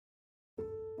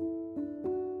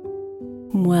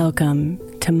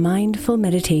Welcome to Mindful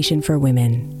Meditation for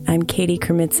Women. I'm Katie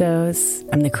Kermitzos.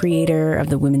 I'm the creator of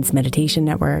the Women's Meditation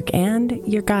Network and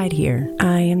your guide here.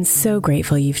 I am so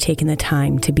grateful you've taken the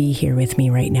time to be here with me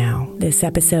right now. This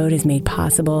episode is made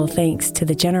possible thanks to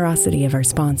the generosity of our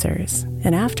sponsors.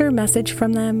 And after a message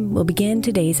from them, we'll begin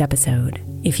today's episode.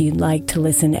 If you'd like to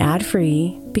listen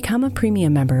ad-free, become a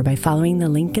premium member by following the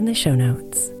link in the show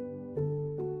notes.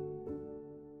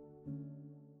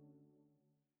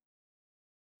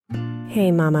 Hey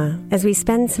Mama, as we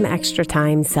spend some extra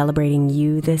time celebrating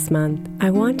you this month, I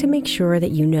want to make sure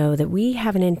that you know that we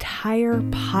have an entire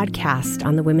podcast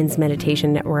on the Women's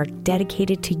Meditation Network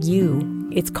dedicated to you.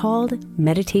 It's called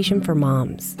Meditation for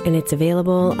Moms, and it's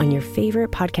available on your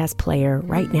favorite podcast player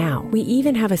right now. We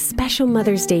even have a special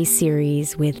Mother's Day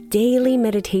series with daily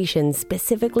meditations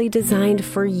specifically designed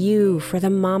for you, for the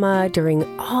mama during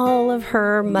all of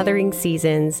her mothering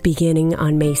seasons, beginning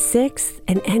on May 6th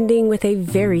and ending with a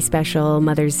very special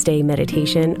Mother's Day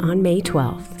meditation on May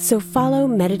 12th. So follow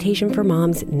Meditation for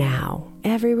Moms now,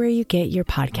 everywhere you get your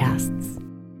podcasts.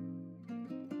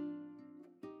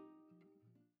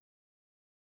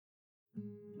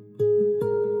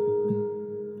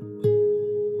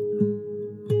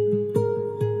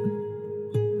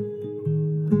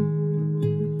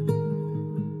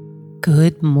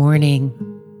 Good morning.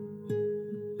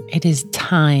 It is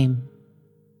time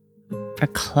for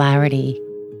clarity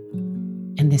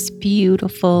and this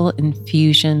beautiful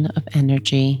infusion of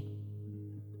energy.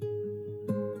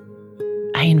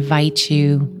 I invite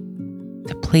you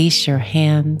to place your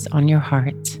hands on your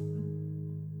heart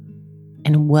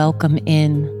and welcome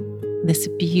in this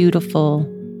beautiful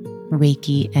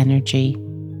Reiki energy.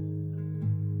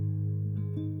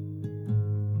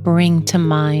 Bring to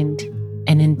mind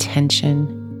an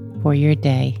intention for your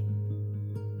day.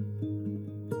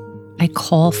 I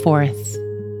call forth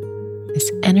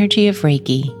this energy of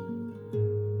Reiki,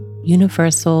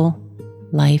 universal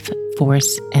life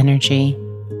force energy,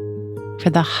 for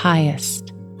the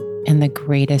highest and the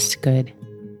greatest good.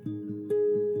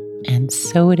 And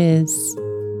so it is,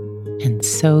 and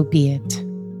so be it.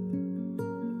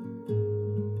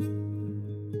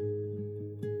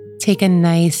 Take a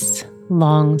nice,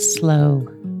 long, slow,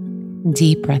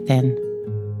 deep breath in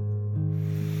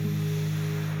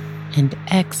and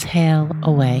exhale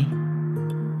away.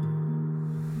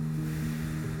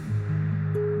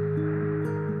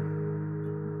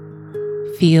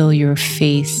 Feel your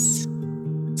face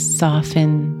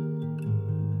soften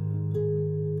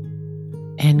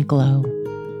and glow.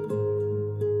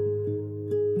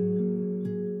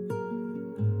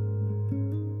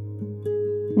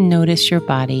 Notice your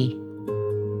body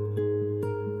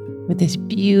with this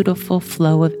beautiful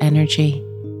flow of energy,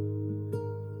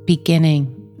 beginning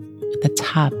at the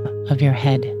top of your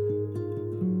head.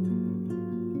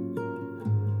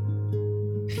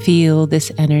 Feel this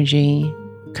energy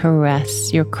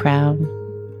caress your crown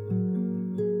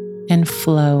and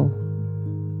flow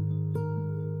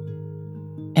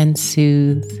and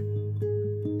soothe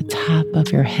the top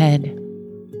of your head.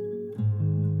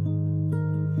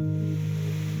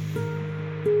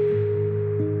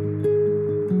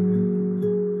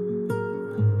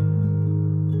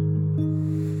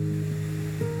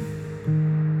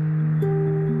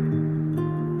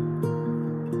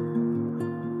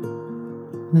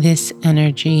 This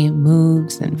energy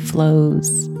moves and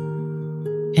flows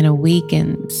and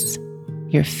awakens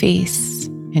your face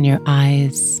and your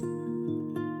eyes,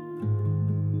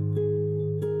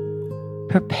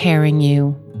 preparing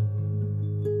you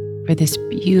for this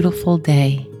beautiful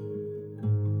day.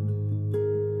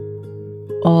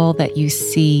 All that you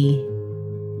see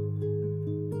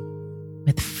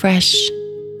with fresh,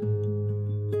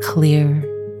 clear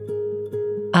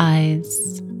eyes,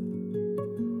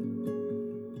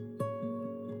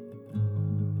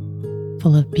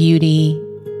 full of beauty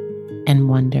and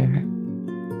wonder.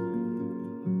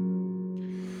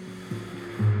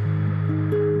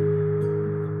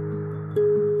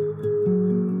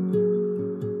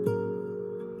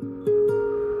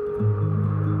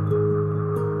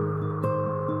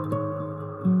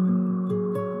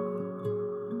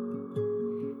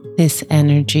 This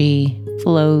energy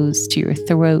flows to your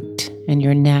throat and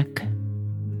your neck,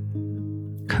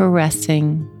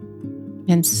 caressing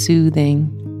and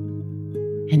soothing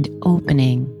and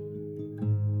opening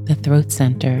the throat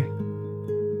center.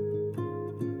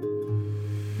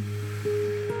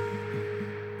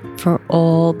 For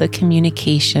all the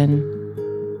communication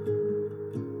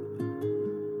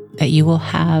that you will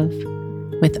have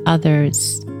with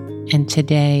others and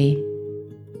today,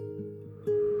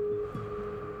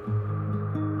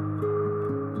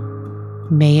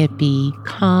 may it be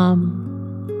calm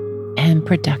and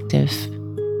productive.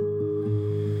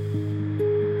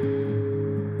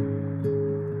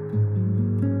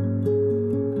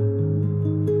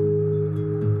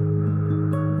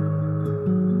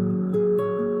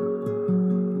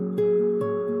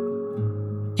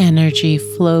 Energy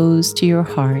flows to your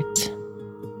heart.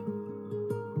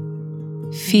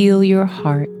 Feel your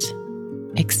heart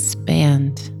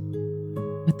expand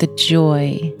with the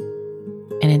joy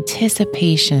and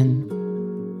anticipation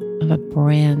of a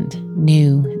brand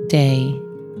new day.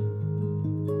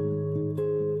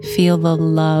 Feel the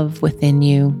love within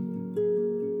you,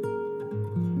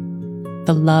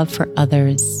 the love for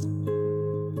others,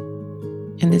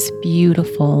 and this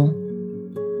beautiful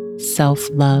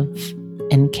self-love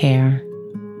and care.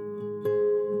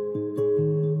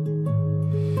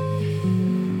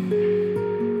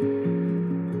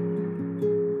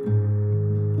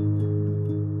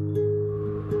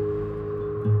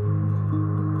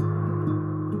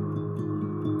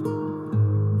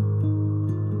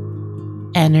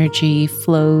 Energy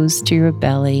flows to your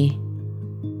belly.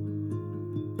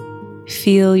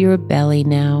 Feel your belly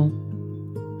now.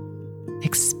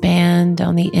 Expand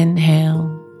on the inhale.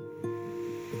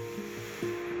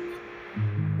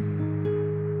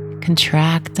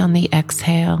 Contract on the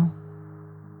exhale.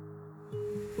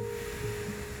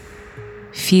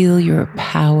 Feel your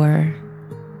power.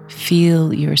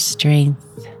 Feel your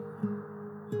strength.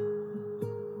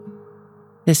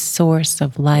 This source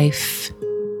of life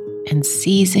and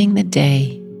seizing the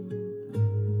day.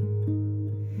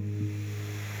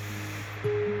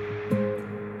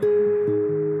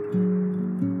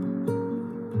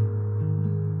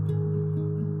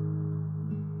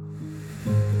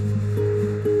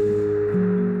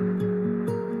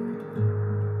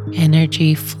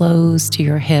 Energy flows to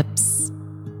your hips.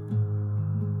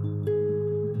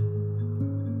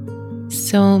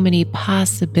 So many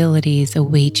possibilities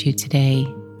await you today.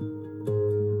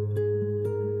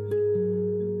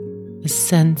 A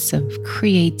sense of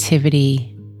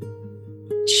creativity,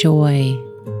 joy,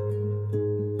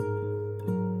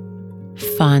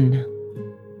 fun,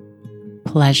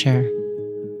 pleasure.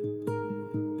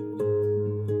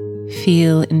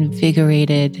 Feel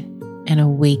invigorated and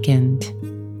awakened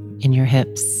in your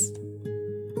hips.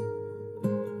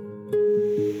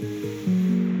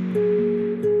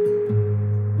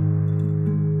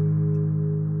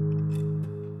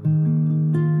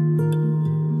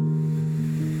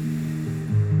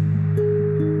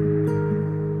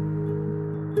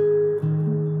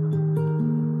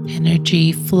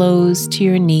 Energy flows to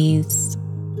your knees.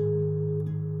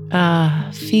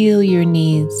 Feel your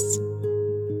knees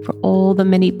for all the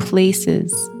many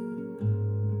places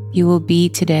you will be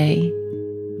today,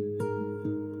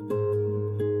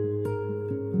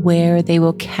 where they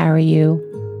will carry you.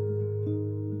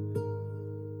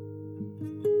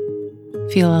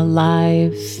 Feel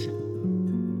alive.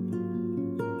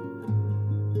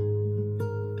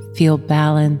 Feel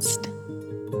balanced.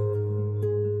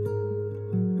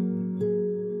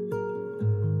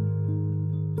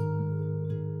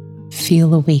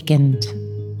 Feel awakened.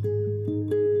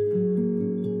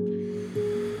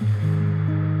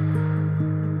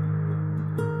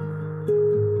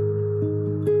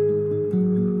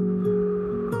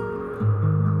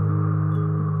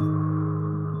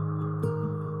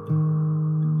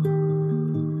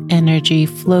 Energy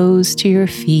flows to your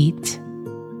feet,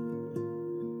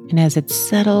 and as it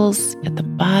settles at the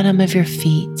bottom of your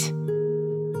feet,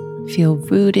 feel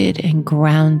rooted and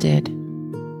grounded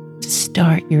to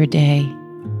start your day.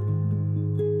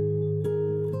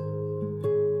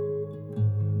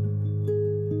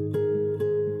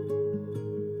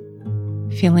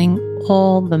 Feeling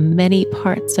all the many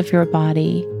parts of your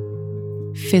body,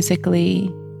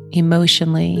 physically,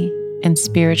 emotionally, and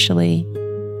spiritually,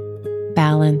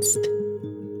 balanced,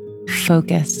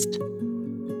 focused,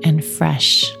 and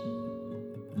fresh.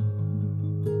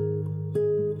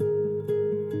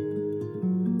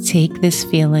 Take this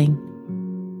feeling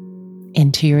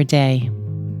into your day.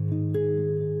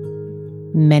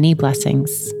 Many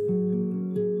blessings.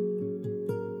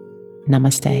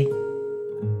 Namaste.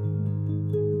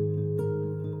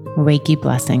 Reiki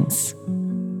blessings.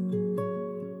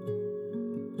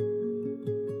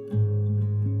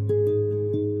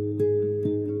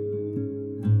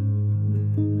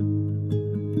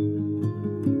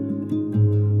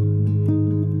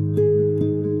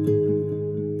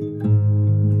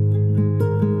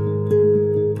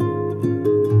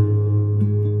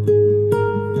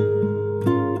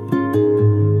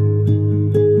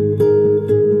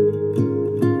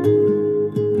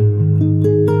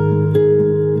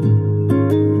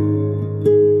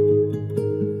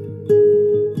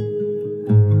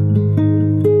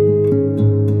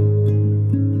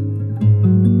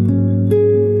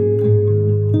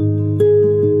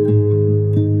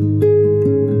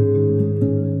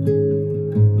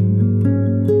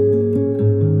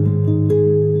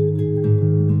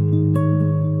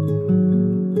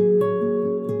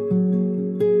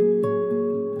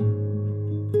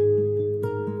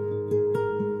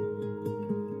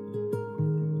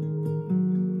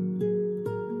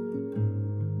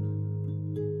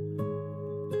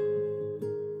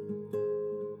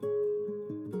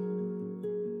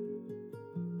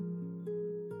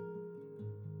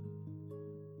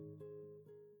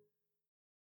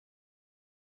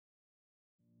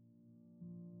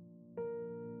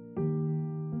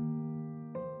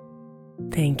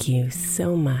 Thank you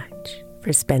so much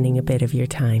for spending a bit of your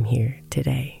time here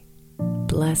today.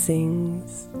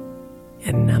 Blessings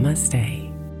and namaste.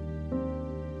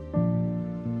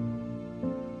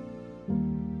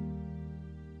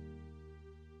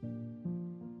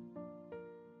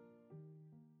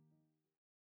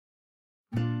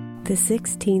 The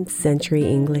 16th century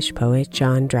English poet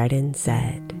John Dryden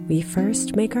said, "We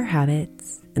first make our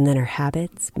habits, and then our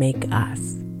habits make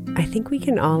us." I think we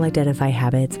can all identify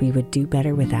habits we would do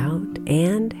better without,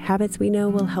 and habits we know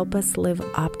will help us live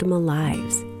optimal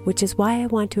lives, which is why I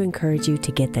want to encourage you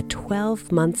to get the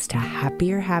 12 Months to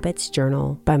Happier Habits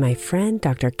journal by my friend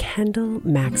Dr. Kendall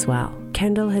Maxwell.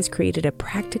 Kendall has created a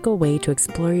practical way to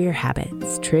explore your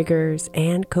habits, triggers,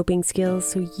 and coping skills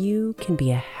so you can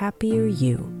be a happier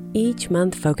you. Each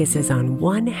month focuses on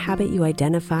one habit you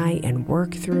identify and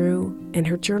work through, and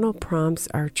her journal prompts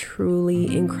are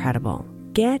truly incredible.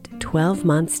 Get 12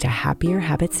 Months to Happier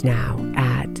Habits now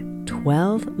at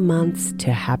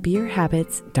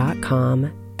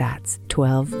 12monthstohappierhabits.com. That's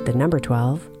 12, the number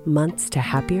 12,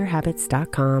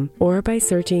 monthstohappierhabits.com, or by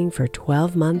searching for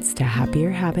 12 Months to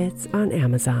Happier Habits on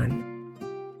Amazon.